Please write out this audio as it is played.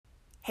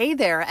Hey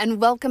there,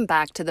 and welcome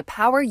back to the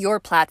Power Your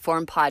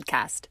Platform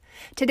podcast.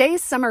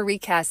 Today's Summer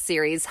Recast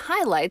series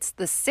highlights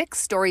the 6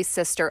 Story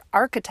Sister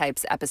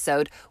Archetypes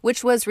episode,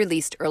 which was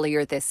released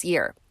earlier this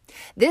year.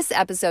 This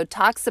episode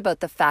talks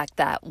about the fact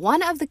that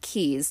one of the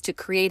keys to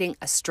creating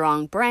a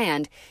strong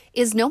brand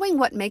is knowing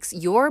what makes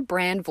your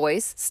brand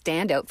voice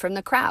stand out from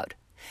the crowd.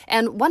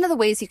 And one of the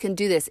ways you can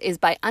do this is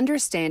by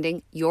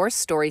understanding your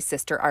Story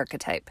Sister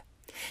archetype.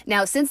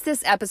 Now, since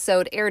this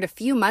episode aired a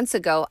few months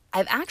ago,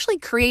 I've actually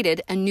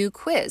created a new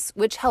quiz,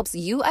 which helps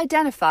you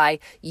identify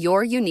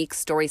your unique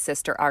Story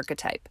Sister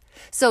archetype.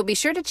 So be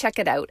sure to check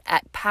it out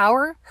at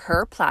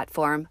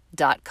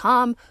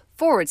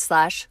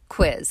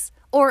powerherplatform.com/quiz,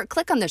 or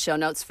click on the show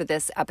notes for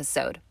this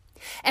episode.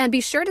 And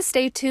be sure to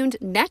stay tuned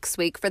next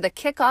week for the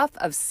kickoff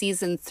of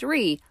Season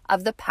 3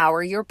 of the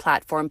Power Your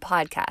Platform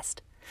podcast.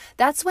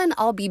 That's when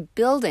I'll be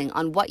building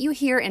on what you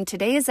hear in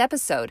today's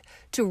episode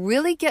to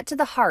really get to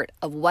the heart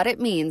of what it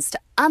means to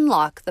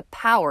unlock the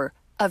power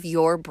of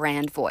your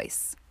brand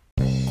voice.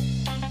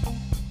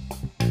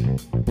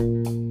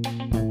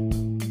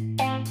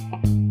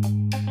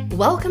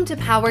 Welcome to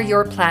Power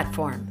Your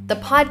Platform, the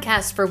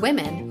podcast for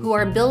women who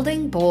are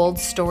building bold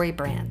story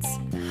brands.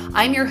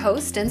 I'm your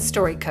host and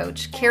story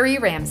coach, Carrie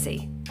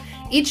Ramsey.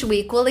 Each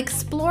week, we'll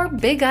explore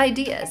big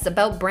ideas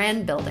about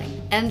brand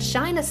building and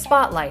shine a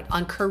spotlight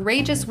on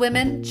courageous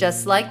women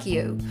just like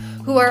you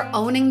who are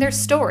owning their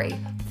story,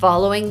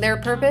 following their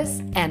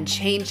purpose, and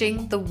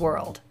changing the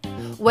world.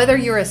 Whether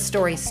you're a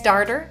story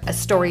starter, a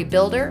story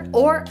builder,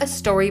 or a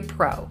story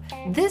pro,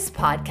 this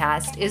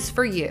podcast is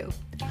for you.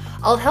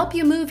 I'll help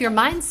you move your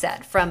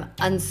mindset from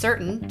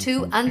uncertain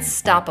to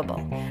unstoppable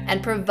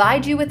and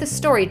provide you with the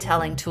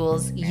storytelling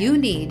tools you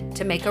need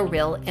to make a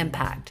real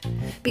impact.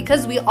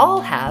 Because we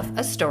all have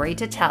a story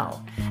to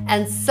tell,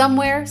 and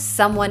somewhere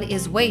someone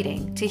is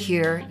waiting to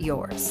hear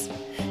yours.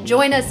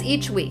 Join us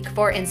each week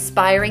for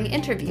inspiring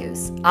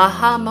interviews,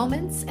 aha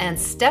moments, and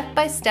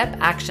step-by-step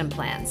action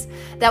plans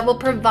that will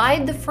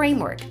provide the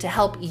framework to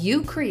help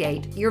you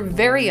create your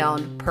very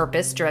own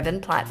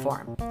purpose-driven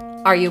platform.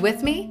 Are you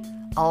with me?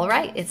 All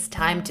right, it's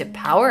time to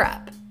power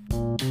up.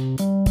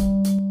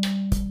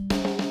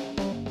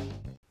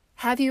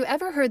 Have you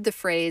ever heard the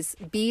phrase,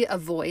 be a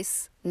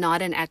voice,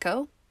 not an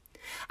echo?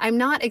 I'm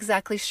not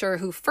exactly sure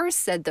who first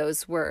said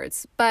those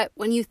words, but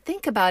when you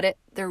think about it,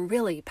 they're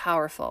really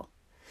powerful.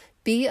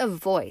 Be a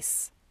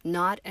voice,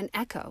 not an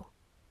echo.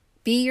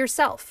 Be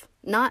yourself,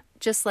 not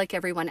just like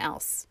everyone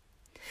else.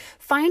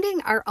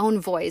 Finding our own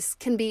voice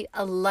can be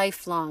a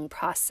lifelong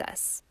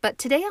process, but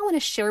today I want to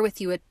share with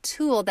you a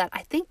tool that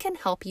I think can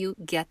help you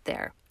get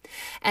there.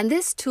 And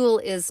this tool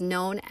is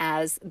known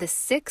as the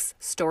 6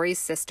 Story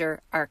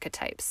Sister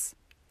Archetypes.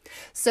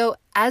 So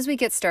as we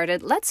get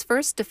started, let's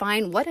first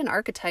define what an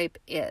archetype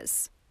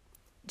is.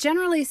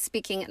 Generally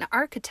speaking, an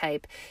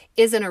archetype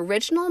is an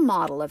original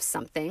model of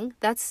something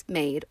that's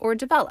made or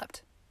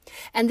developed.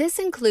 And this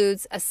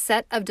includes a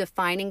set of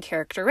defining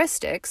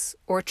characteristics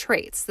or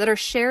traits that are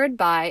shared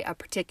by a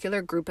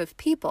particular group of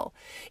people,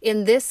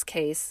 in this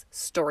case,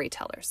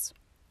 storytellers.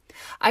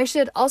 I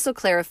should also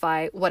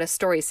clarify what a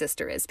story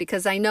sister is,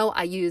 because I know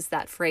I use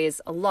that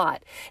phrase a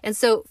lot. And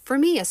so for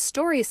me, a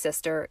story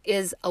sister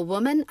is a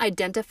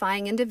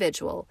woman-identifying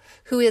individual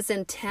who is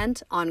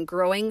intent on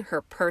growing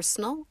her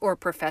personal or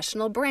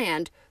professional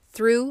brand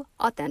through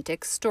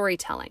authentic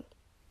storytelling.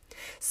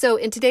 So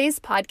in today's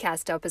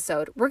podcast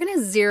episode, we're going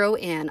to zero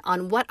in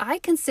on what I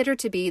consider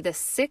to be the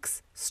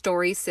 6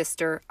 Story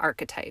Sister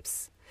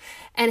archetypes.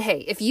 And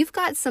hey, if you've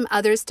got some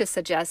others to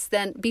suggest,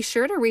 then be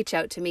sure to reach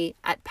out to me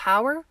at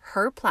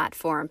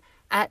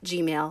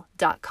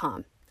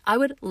powerherplatform@gmail.com. I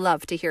would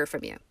love to hear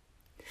from you.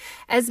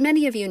 As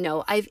many of you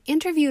know, I've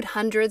interviewed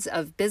hundreds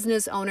of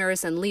business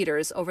owners and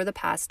leaders over the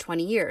past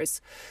 20 years.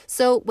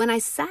 So when I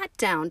sat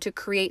down to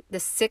create the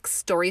 6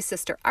 Story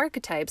Sister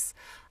archetypes,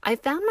 I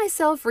found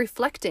myself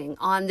reflecting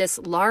on this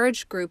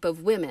large group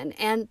of women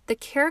and the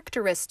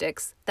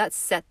characteristics that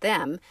set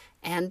them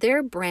and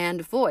their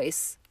brand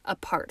voice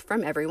apart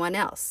from everyone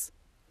else.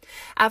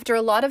 After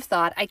a lot of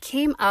thought, I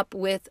came up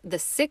with the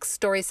 6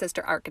 Story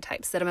Sister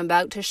archetypes that I'm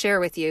about to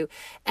share with you,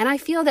 and I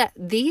feel that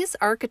these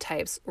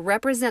archetypes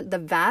represent the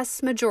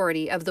vast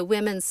majority of the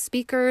women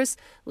speakers,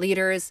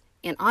 leaders,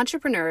 and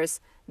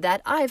entrepreneurs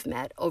that I've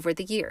met over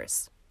the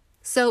years.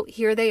 So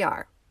here they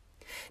are.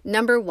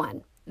 Number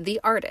 1, the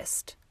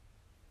artist.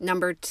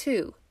 Number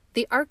 2,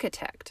 the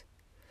architect.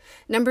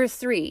 Number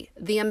 3,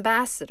 the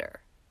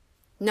ambassador.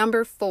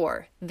 Number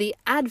 4, the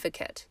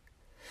advocate.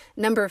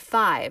 Number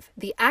 5,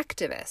 the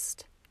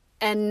activist.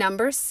 And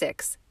number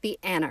 6, the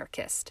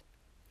anarchist.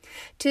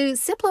 To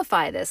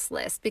simplify this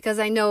list, because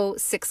I know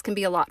 6 can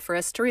be a lot for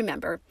us to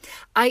remember,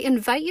 I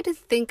invite you to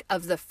think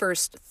of the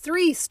first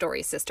 3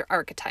 Story Sister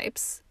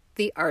archetypes,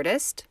 the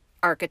artist,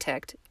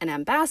 architect, and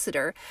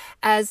ambassador,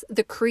 as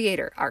the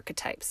creator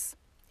archetypes.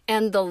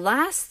 And the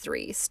last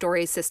 3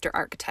 Story Sister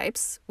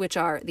archetypes, which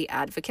are the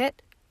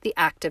advocate, the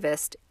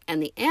activist,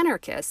 and the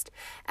anarchist,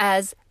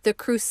 as the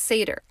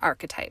crusader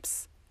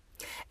archetypes.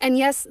 And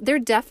yes, there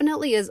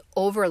definitely is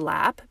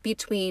overlap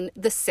between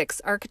the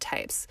 6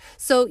 archetypes.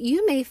 So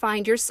you may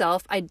find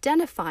yourself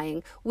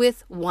identifying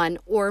with one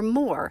or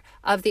more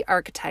of the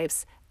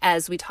archetypes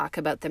as we talk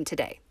about them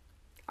today.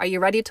 Are you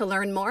ready to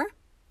learn more?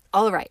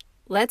 All right,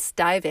 let's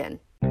dive in.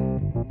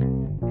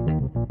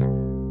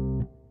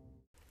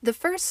 The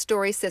first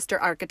story sister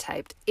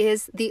archetype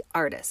is the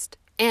artist.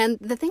 And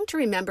the thing to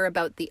remember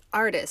about the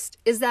artist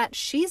is that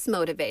she's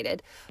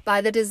motivated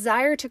by the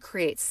desire to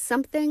create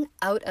something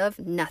out of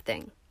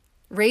nothing.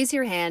 Raise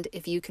your hand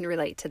if you can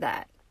relate to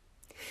that.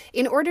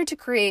 In order to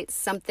create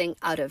something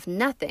out of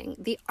nothing,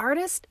 the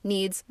artist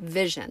needs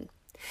vision.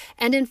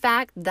 And in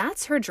fact,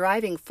 that's her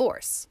driving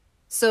force.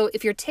 So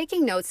if you're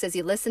taking notes as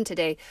you listen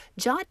today,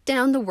 jot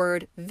down the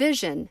word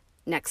vision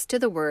next to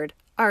the word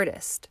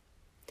artist.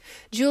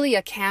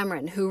 Julia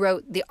Cameron, who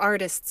wrote The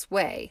Artist's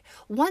Way,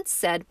 once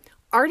said,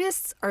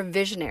 "Artists are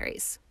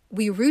visionaries.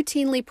 We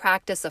routinely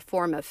practice a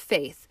form of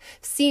faith,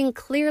 seeing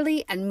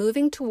clearly and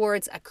moving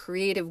towards a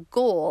creative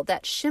goal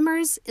that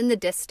shimmers in the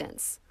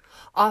distance,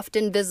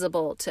 often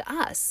visible to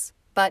us,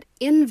 but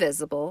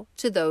invisible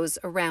to those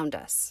around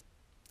us."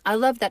 I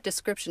love that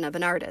description of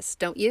an artist,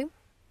 don't you?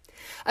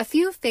 A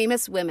few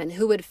famous women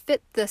who would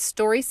fit the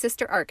story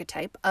sister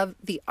archetype of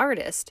the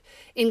artist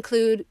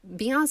include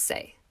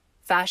Beyoncé,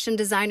 fashion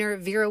designer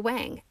Vera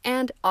Wang,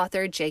 and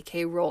author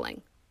J.K.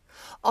 Rowling.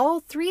 All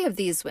 3 of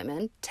these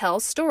women tell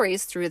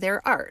stories through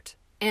their art,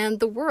 and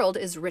the world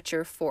is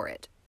richer for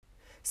it.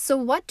 So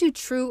what do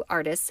true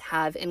artists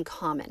have in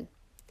common?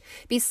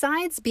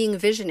 Besides being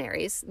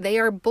visionaries, they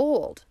are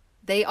bold,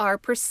 they are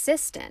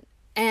persistent,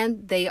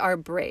 and they are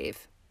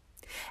brave.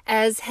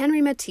 As Henry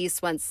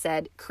Matisse once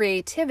said,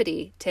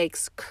 creativity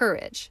takes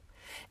courage.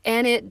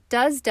 And it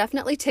does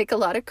definitely take a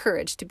lot of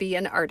courage to be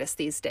an artist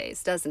these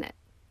days, doesn't it?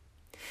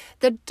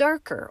 The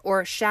darker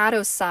or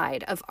shadow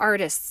side of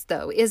artists,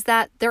 though, is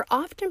that they're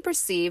often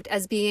perceived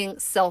as being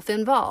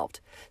self-involved,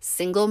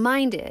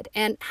 single-minded,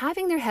 and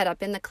having their head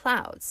up in the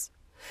clouds.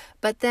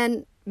 But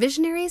then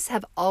visionaries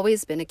have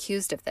always been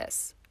accused of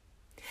this.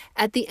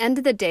 At the end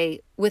of the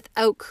day,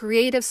 without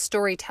creative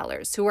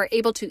storytellers who are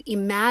able to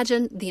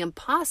imagine the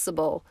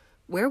impossible,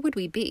 where would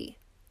we be?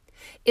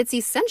 It's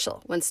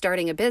essential when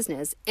starting a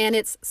business, and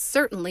it's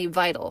certainly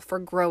vital for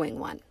growing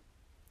one.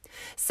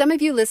 Some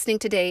of you listening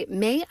today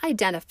may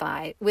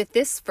identify with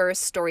this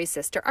first story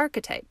sister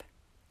archetype.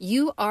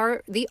 You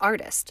are the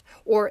artist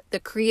or the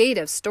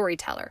creative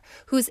storyteller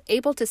who's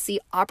able to see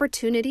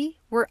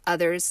opportunity where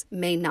others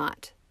may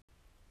not.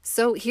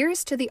 So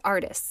here's to the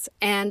artists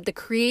and the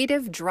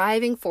creative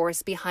driving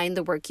force behind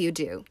the work you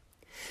do.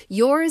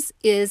 Yours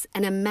is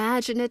an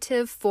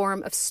imaginative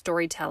form of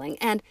storytelling,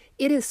 and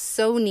it is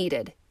so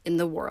needed in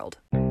the world.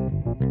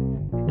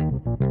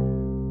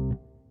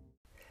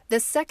 The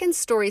second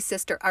story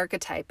sister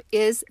archetype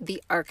is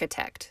the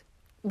architect.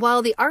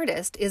 While the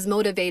artist is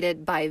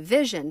motivated by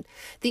vision,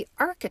 the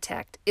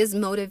architect is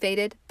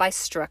motivated by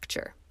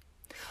structure.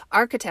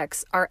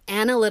 Architects are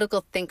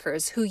analytical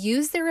thinkers who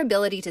use their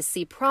ability to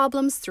see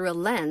problems through a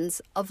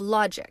lens of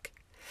logic.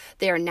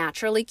 They are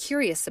naturally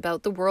curious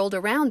about the world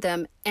around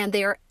them, and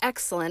they are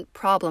excellent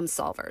problem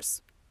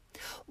solvers.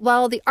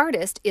 While the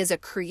artist is a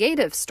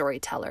creative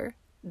storyteller,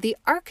 the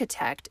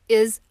architect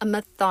is a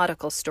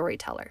methodical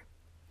storyteller.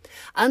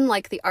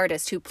 Unlike the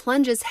artist who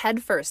plunges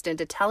headfirst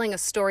into telling a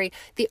story,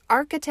 the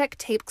architect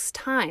takes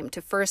time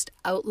to first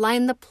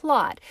outline the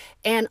plot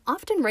and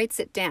often writes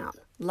it down,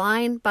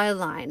 line by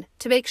line,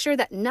 to make sure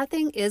that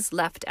nothing is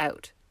left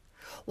out.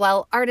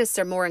 While artists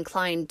are more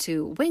inclined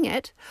to wing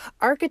it,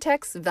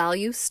 architects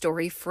value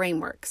story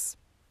frameworks.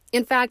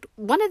 In fact,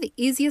 one of the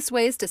easiest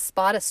ways to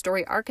spot a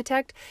story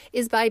architect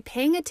is by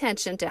paying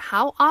attention to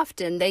how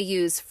often they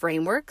use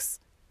frameworks,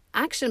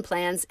 action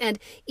plans, and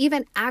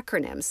even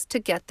acronyms to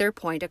get their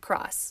point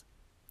across.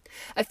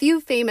 A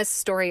few famous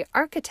story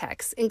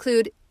architects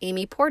include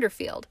Amy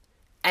Porterfield,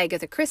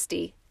 Agatha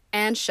Christie,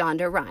 and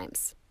Shonda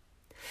Rhimes.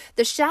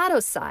 The shadow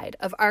side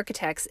of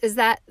architects is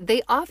that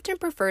they often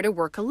prefer to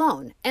work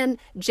alone and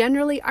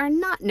generally are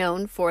not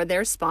known for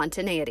their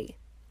spontaneity.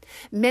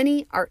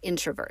 Many are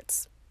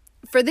introverts.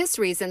 For this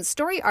reason,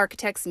 story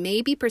architects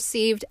may be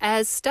perceived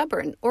as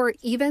stubborn or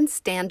even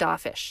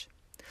standoffish.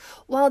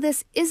 While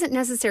this isn't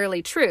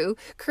necessarily true,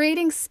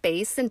 creating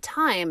space and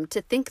time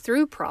to think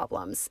through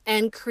problems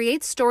and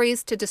create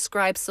stories to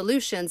describe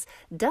solutions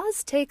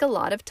does take a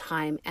lot of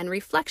time and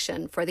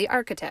reflection for the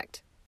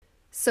architect.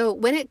 So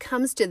when it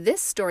comes to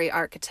this story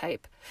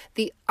archetype,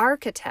 the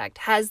architect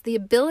has the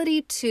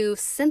ability to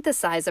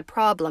synthesize a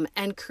problem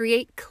and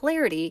create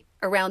clarity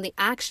around the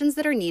actions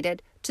that are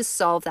needed to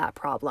solve that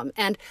problem,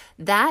 and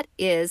that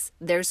is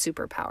their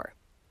superpower.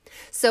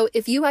 So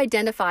if you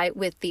identify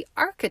with the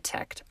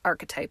architect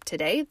archetype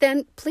today,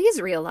 then please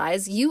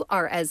realize you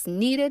are as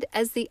needed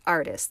as the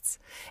artists,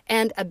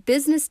 and a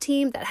business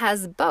team that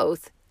has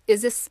both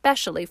is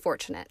especially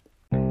fortunate.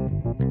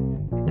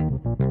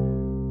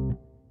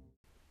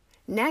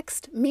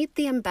 Next, meet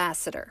the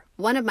ambassador,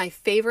 one of my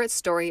favorite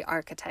story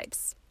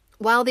archetypes.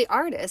 While the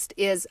artist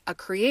is a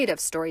creative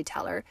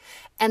storyteller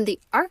and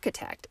the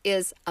architect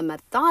is a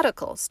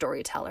methodical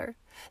storyteller,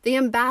 the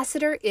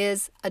ambassador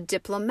is a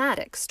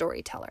diplomatic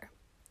storyteller.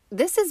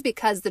 This is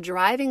because the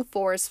driving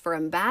force for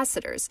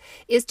ambassadors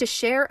is to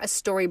share a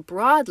story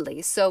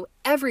broadly so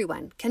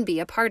everyone can be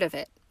a part of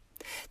it.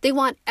 They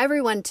want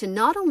everyone to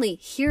not only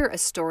hear a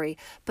story,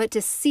 but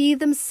to see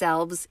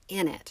themselves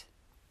in it.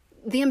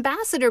 The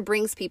ambassador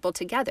brings people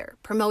together,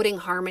 promoting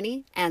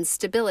harmony and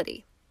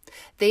stability.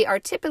 They are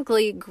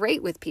typically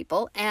great with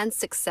people and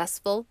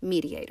successful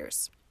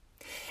mediators.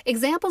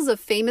 Examples of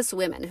famous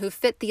women who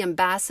fit the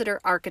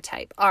ambassador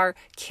archetype are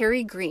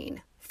Carrie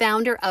Green,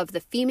 founder of the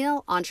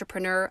Female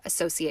Entrepreneur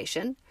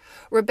Association,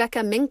 Rebecca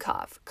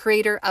Minkoff,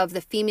 creator of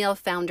the Female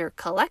Founder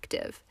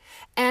Collective,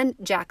 and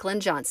Jacqueline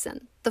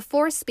Johnson, the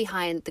force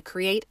behind the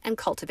Create and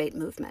Cultivate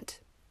movement.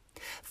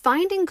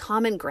 Finding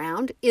common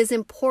ground is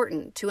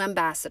important to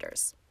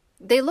ambassadors.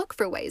 They look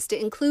for ways to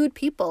include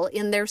people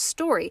in their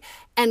story,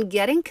 and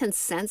getting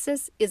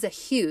consensus is a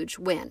huge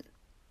win.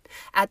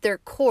 At their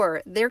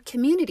core, they're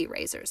community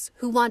raisers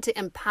who want to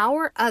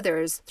empower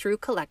others through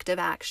collective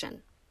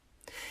action.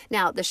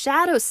 Now, the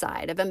shadow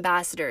side of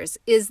ambassadors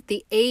is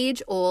the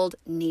age-old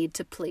need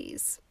to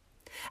please.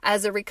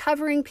 As a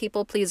recovering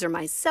people pleaser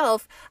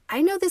myself,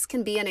 I know this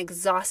can be an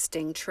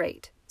exhausting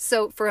trait.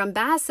 So for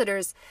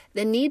ambassadors,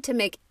 the need to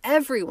make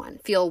everyone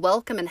feel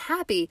welcome and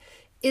happy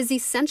is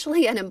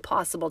essentially an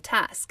impossible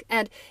task,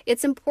 and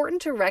it's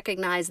important to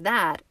recognize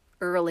that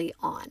early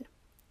on.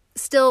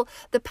 Still,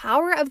 the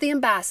power of the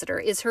ambassador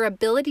is her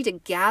ability to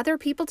gather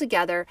people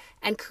together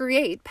and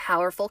create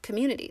powerful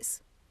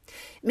communities.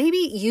 Maybe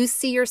you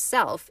see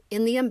yourself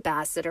in the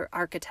ambassador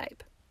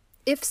archetype.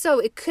 If so,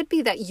 it could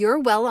be that you're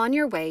well on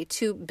your way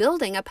to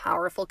building a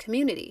powerful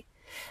community.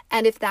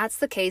 And if that's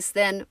the case,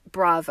 then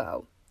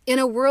bravo. In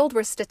a world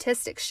where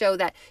statistics show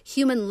that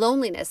human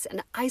loneliness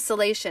and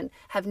isolation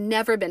have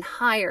never been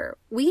higher,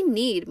 we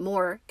need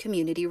more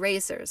community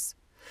raisers.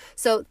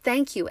 So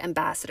thank you,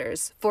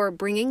 ambassadors, for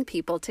bringing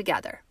people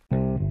together.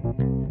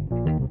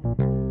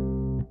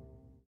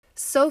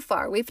 So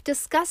far, we've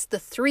discussed the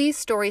 3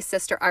 story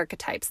sister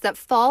archetypes that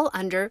fall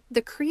under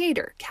the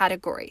creator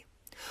category.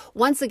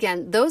 Once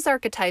again, those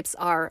archetypes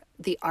are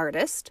the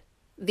artist,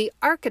 the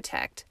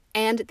architect,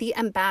 and the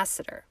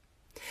ambassador.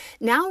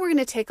 Now we're going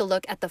to take a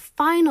look at the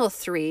final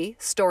 3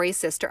 story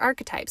sister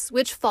archetypes,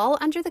 which fall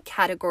under the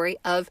category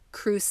of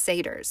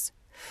crusaders.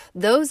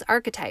 Those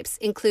archetypes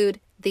include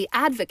the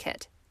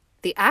advocate,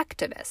 the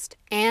activist,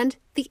 and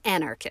the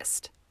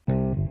anarchist.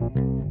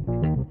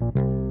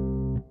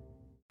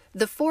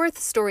 The 4th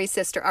story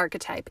sister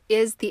archetype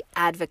is the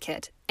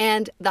advocate,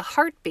 and the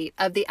heartbeat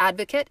of the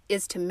advocate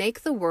is to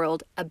make the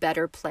world a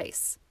better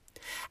place.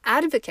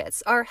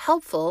 Advocates are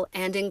helpful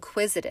and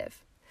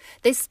inquisitive.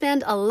 They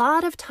spend a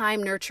lot of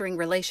time nurturing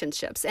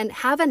relationships and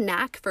have a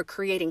knack for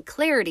creating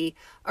clarity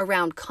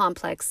around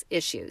complex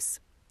issues.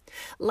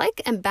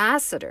 Like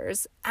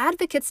ambassadors,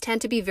 advocates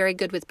tend to be very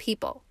good with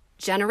people,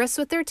 generous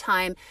with their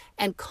time,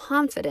 and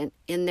confident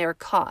in their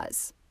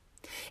cause.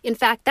 In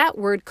fact, that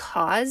word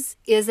cause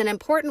is an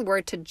important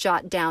word to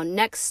jot down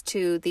next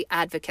to the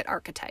advocate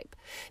archetype,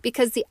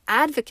 because the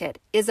advocate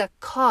is a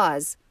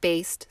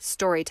cause-based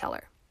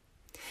storyteller.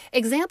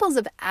 Examples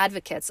of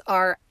advocates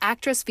are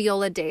actress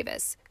Viola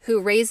Davis, who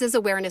raises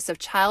awareness of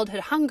childhood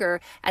hunger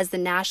as the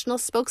national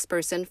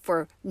spokesperson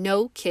for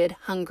No Kid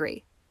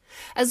Hungry,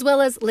 as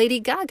well as Lady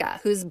Gaga,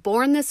 whose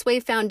Born This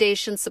Way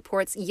Foundation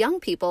supports young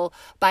people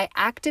by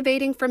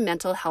activating for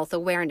mental health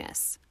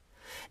awareness.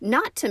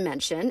 Not to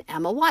mention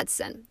Emma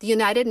Watson, the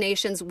United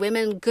Nations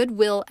Women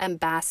Goodwill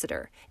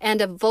Ambassador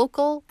and a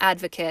vocal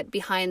advocate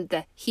behind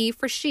the He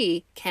for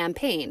She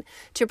campaign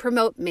to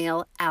promote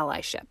male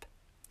allyship.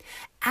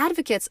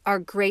 Advocates are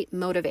great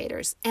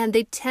motivators, and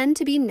they tend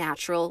to be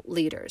natural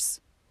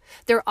leaders.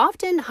 They're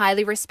often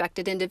highly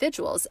respected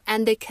individuals,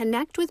 and they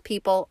connect with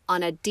people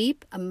on a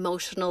deep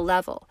emotional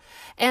level,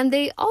 and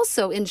they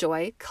also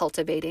enjoy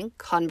cultivating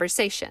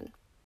conversation.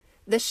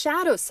 The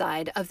shadow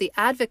side of the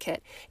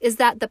advocate is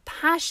that the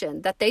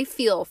passion that they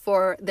feel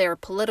for their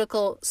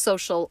political,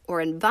 social, or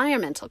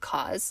environmental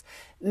cause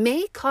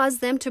may cause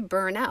them to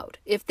burn out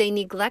if they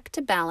neglect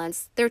to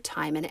balance their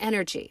time and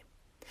energy.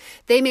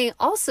 They may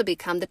also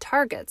become the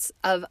targets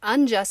of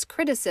unjust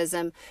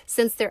criticism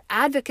since their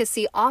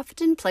advocacy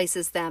often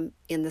places them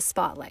in the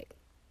spotlight.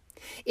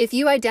 If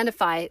you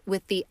identify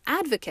with the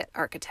advocate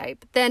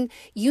archetype, then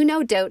you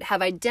no doubt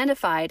have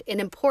identified an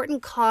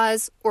important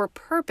cause or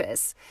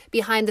purpose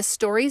behind the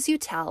stories you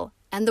tell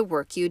and the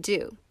work you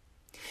do.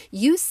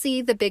 You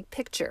see the big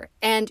picture,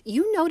 and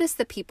you notice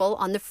the people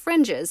on the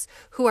fringes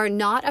who are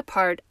not a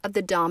part of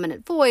the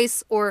dominant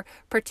voice or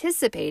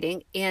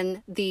participating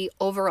in the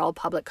overall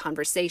public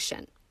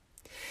conversation.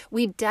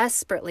 We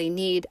desperately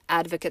need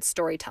advocate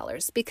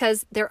storytellers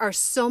because there are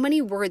so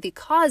many worthy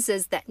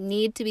causes that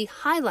need to be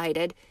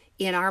highlighted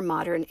in our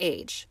modern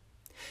age.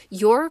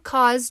 Your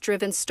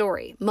cause-driven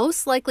story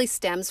most likely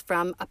stems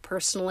from a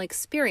personal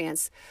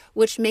experience,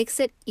 which makes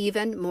it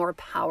even more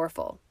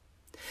powerful.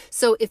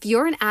 So if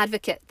you're an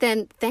advocate,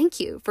 then thank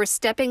you for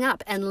stepping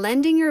up and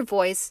lending your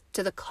voice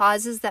to the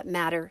causes that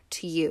matter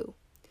to you.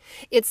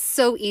 It's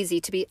so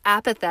easy to be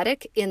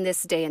apathetic in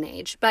this day and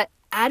age, but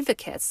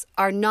advocates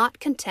are not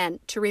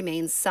content to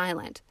remain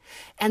silent,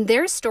 and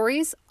their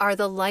stories are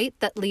the light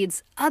that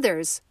leads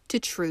others to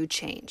true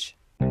change.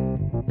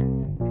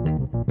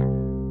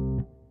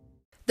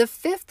 The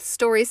fifth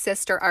story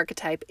sister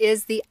archetype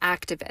is the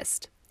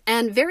activist,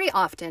 and very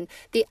often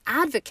the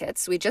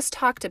advocates we just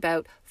talked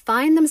about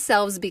find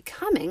themselves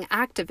becoming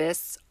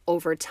activists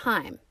over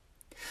time.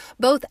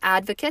 Both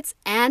advocates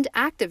and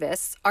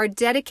activists are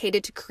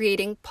dedicated to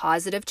creating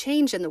positive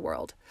change in the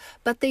world,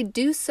 but they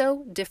do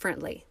so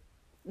differently.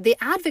 The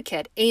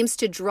advocate aims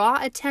to draw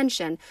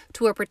attention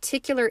to a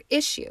particular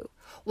issue,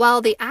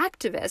 while the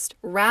activist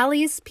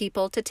rallies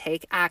people to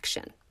take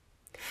action.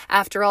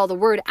 After all, the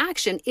word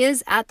action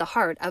is at the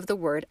heart of the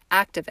word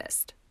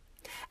activist.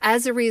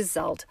 As a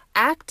result,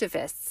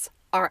 activists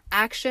are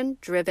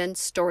action-driven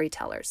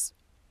storytellers.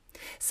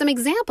 Some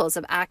examples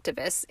of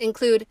activists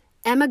include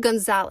Emma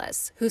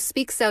Gonzalez, who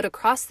speaks out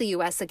across the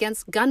U.S.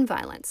 against gun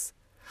violence;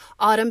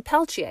 Autumn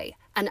Peltier,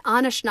 an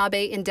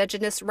Anishinaabe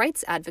Indigenous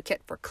rights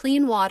advocate for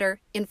clean water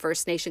in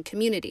First Nation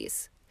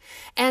communities;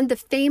 and the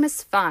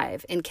famous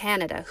Five in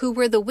Canada, who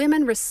were the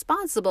women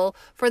responsible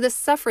for the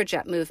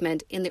suffragette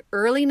movement in the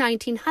early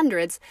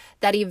 1900s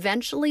that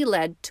eventually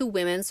led to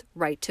women's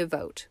right to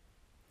vote.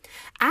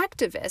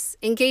 Activists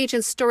engage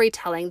in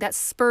storytelling that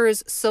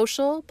spurs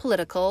social,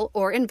 political,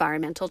 or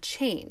environmental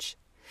change.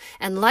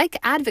 And like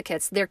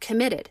advocates, they're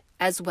committed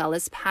as well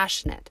as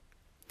passionate.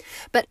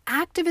 But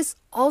activists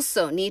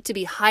also need to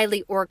be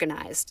highly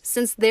organized,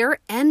 since their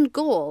end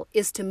goal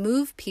is to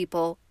move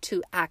people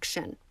to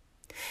action.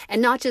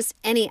 And not just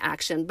any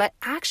action, but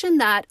action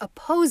that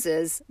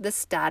opposes the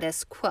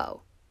status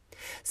quo.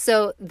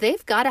 So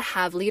they've got to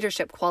have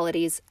leadership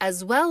qualities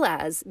as well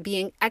as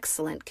being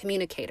excellent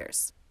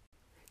communicators.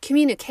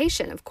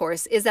 Communication, of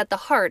course, is at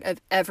the heart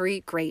of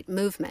every great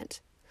movement.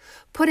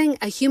 Putting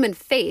a human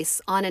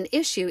face on an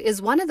issue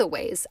is one of the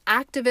ways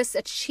activists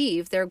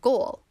achieve their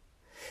goal.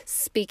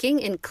 Speaking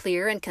in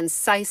clear and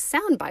concise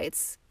sound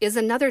bites is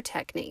another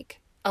technique,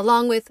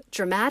 along with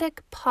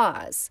dramatic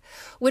pause,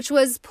 which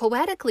was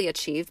poetically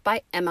achieved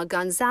by Emma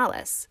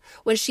Gonzalez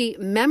when she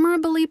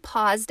memorably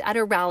paused at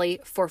a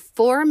rally for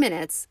 4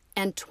 minutes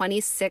and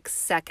 26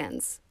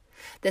 seconds,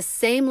 the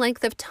same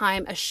length of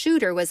time a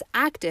shooter was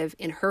active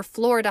in her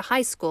Florida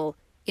high school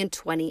in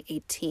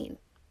 2018.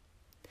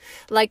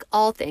 Like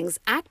all things,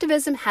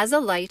 activism has a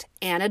light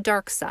and a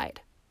dark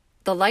side.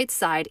 The light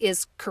side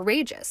is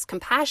courageous,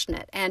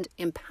 compassionate, and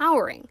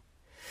empowering.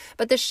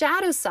 But the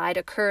shadow side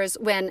occurs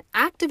when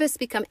activists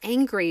become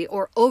angry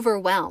or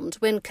overwhelmed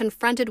when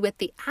confronted with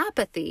the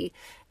apathy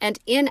and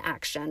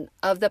inaction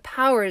of the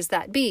powers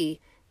that be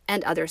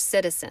and other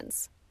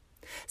citizens.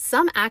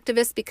 Some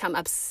activists become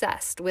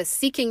obsessed with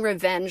seeking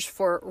revenge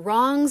for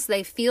wrongs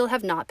they feel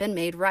have not been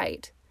made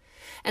right.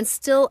 And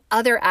still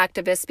other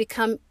activists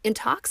become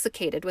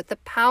intoxicated with the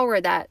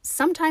power that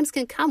sometimes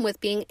can come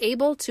with being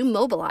able to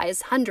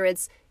mobilize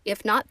hundreds,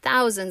 if not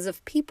thousands,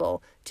 of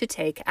people to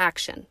take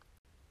action.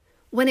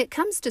 When it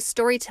comes to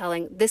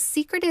storytelling, the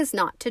secret is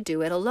not to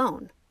do it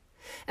alone.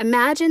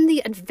 Imagine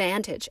the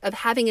advantage of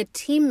having a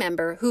team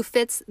member who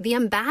fits the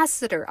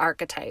ambassador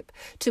archetype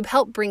to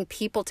help bring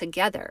people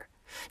together,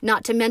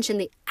 not to mention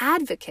the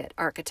advocate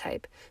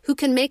archetype, who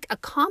can make a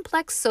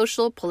complex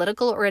social,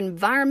 political, or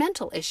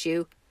environmental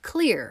issue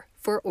clear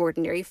for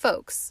ordinary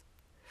folks.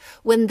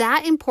 When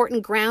that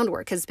important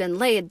groundwork has been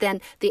laid,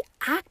 then the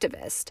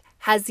activist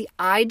has the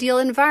ideal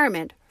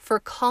environment for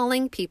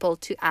calling people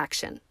to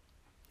action.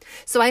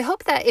 So I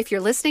hope that if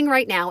you're listening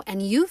right now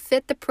and you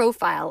fit the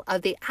profile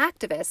of the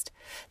activist,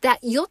 that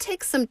you'll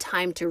take some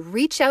time to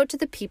reach out to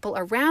the people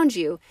around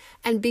you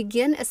and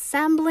begin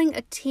assembling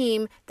a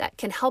team that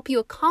can help you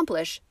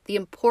accomplish the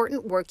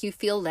important work you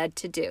feel led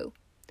to do.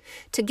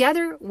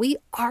 Together, we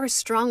are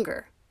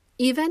stronger,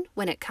 even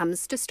when it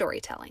comes to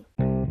storytelling.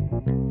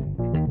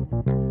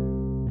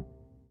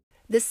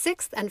 The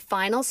sixth and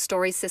final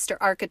story sister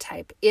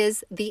archetype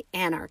is the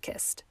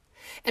anarchist.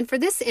 And for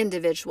this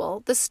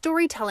individual, the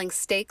storytelling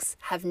stakes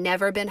have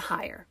never been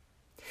higher.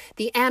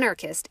 The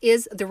anarchist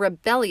is the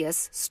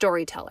rebellious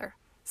storyteller,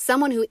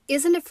 someone who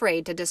isn't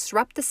afraid to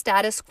disrupt the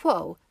status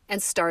quo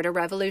and start a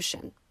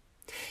revolution.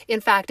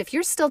 In fact, if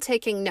you're still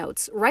taking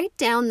notes, write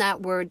down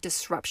that word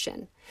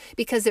disruption,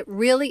 because it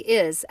really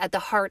is at the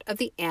heart of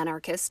the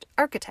anarchist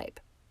archetype.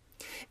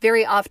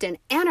 Very often,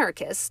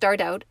 anarchists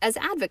start out as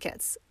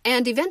advocates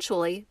and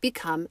eventually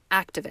become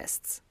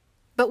activists.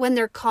 But when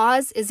their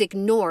cause is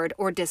ignored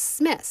or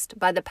dismissed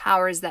by the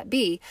powers that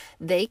be,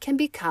 they can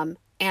become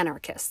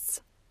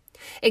anarchists.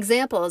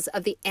 Examples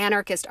of the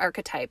anarchist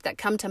archetype that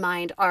come to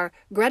mind are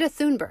Greta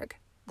Thunberg,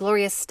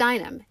 Gloria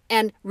Steinem,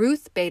 and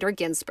Ruth Bader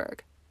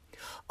Ginsburg.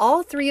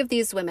 All three of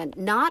these women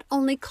not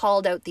only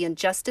called out the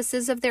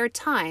injustices of their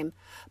time,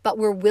 but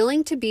were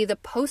willing to be the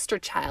poster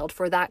child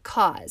for that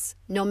cause,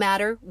 no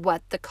matter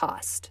what the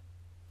cost.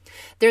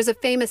 There's a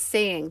famous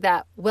saying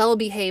that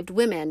well-behaved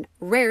women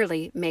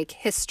rarely make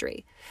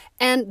history,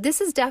 and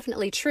this is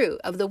definitely true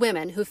of the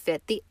women who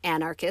fit the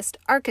anarchist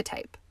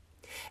archetype.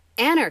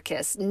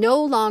 Anarchists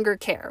no longer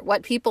care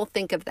what people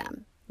think of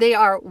them. They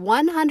are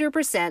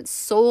 100%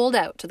 sold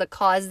out to the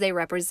cause they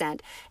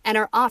represent and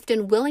are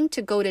often willing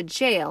to go to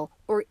jail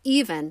or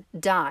even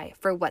die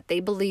for what they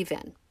believe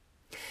in.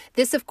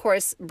 This, of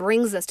course,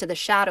 brings us to the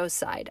shadow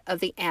side of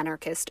the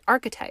anarchist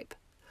archetype.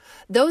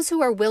 Those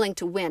who are willing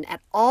to win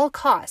at all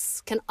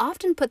costs can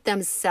often put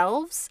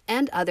themselves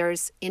and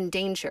others in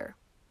danger.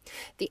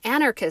 The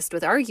anarchist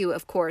would argue,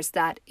 of course,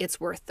 that it's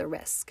worth the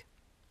risk.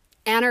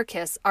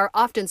 Anarchists are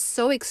often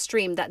so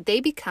extreme that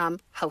they become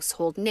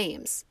household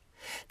names.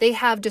 They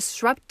have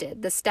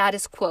disrupted the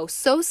status quo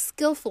so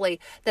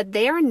skillfully that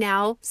they are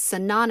now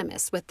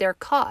synonymous with their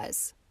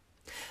cause.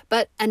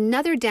 But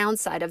another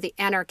downside of the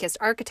anarchist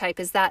archetype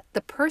is that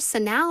the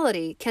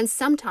personality can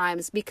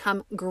sometimes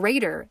become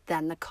greater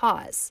than the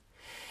cause.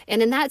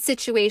 And in that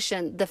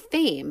situation, the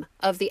fame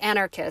of the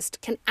anarchist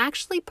can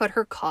actually put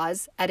her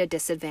cause at a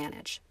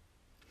disadvantage.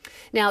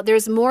 Now,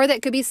 there's more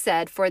that could be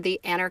said for the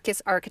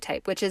anarchist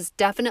archetype, which is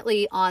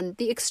definitely on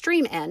the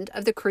extreme end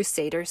of the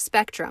crusader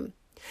spectrum.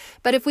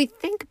 But if we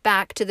think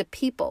back to the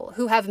people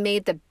who have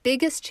made the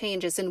biggest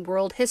changes in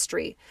world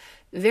history,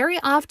 very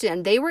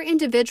often they were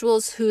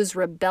individuals whose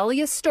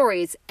rebellious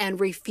stories and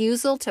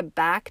refusal to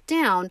back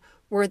down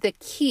were the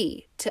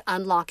key to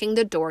unlocking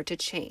the door to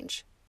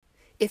change.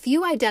 If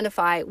you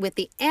identify with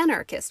the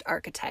anarchist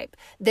archetype,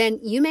 then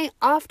you may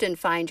often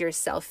find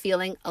yourself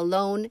feeling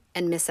alone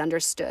and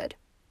misunderstood.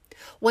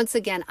 Once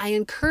again, I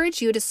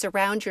encourage you to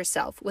surround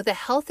yourself with a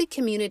healthy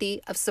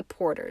community of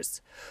supporters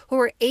who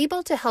are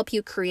able to help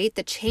you create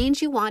the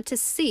change you want to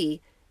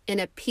see in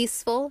a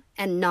peaceful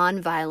and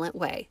nonviolent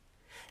way.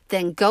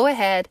 Then go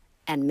ahead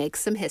and make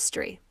some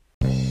history.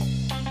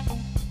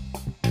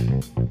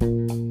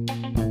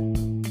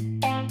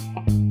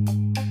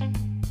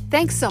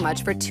 Thanks so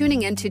much for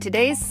tuning in to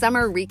today's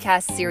Summer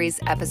Recast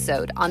Series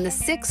episode on the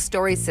 6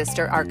 Story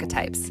Sister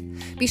archetypes.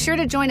 Be sure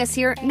to join us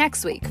here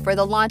next week for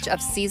the launch of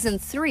Season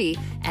 3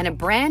 and a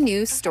brand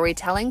new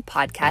storytelling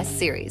podcast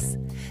series.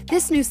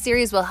 This new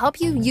series will help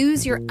you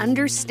use your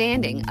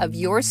understanding of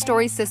your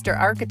Story Sister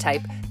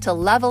archetype to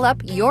level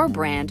up your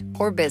brand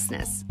or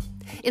business.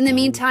 In the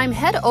meantime,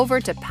 head over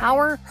to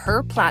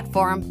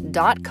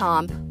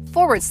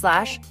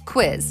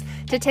powerherplatform.com/quiz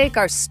to take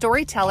our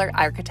Storyteller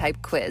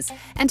Archetype quiz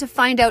and to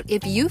find out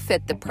if you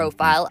fit the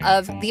profile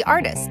of the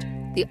artist,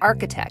 the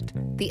architect,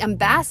 the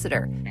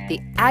ambassador, the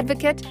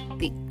advocate,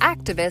 the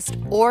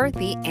activist, or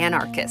the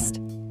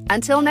anarchist.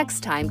 Until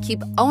next time,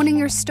 keep owning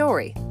your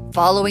story,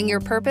 following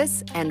your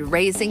purpose, and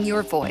raising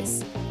your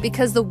voice,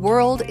 because the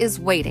world is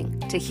waiting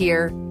to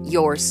hear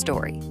your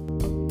story.